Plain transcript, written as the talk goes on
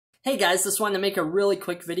Hey guys, just wanted to make a really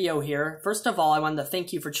quick video here. First of all, I wanted to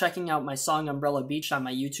thank you for checking out my song Umbrella Beach on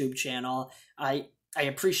my YouTube channel. I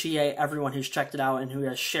appreciate everyone who's checked it out and who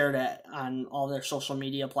has shared it on all their social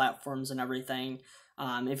media platforms and everything.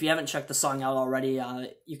 If you haven't checked the song out already,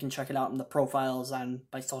 you can check it out in the profiles on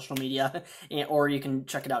my social media, or you can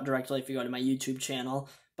check it out directly if you go to my YouTube channel.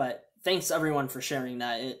 But thanks everyone for sharing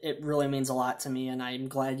that. It really means a lot to me, and I'm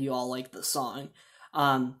glad you all like the song.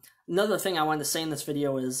 Another thing I wanted to say in this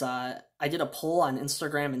video is I did a poll on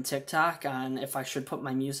Instagram and TikTok on if I should put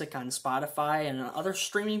my music on Spotify and other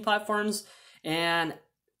streaming platforms, and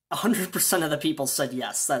 100% of the people said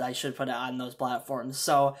yes, that I should put it on those platforms.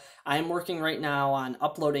 So I'm working right now on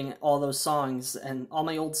uploading all those songs and all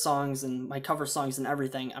my old songs and my cover songs and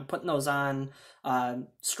everything. I'm putting those on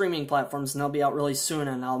streaming platforms, and they'll be out really soon,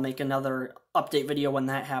 and I'll make another update video when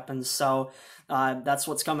that happens. So that's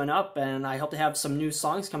what's coming up, and I hope to have some new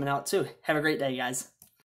songs coming out too. Have a great day, guys.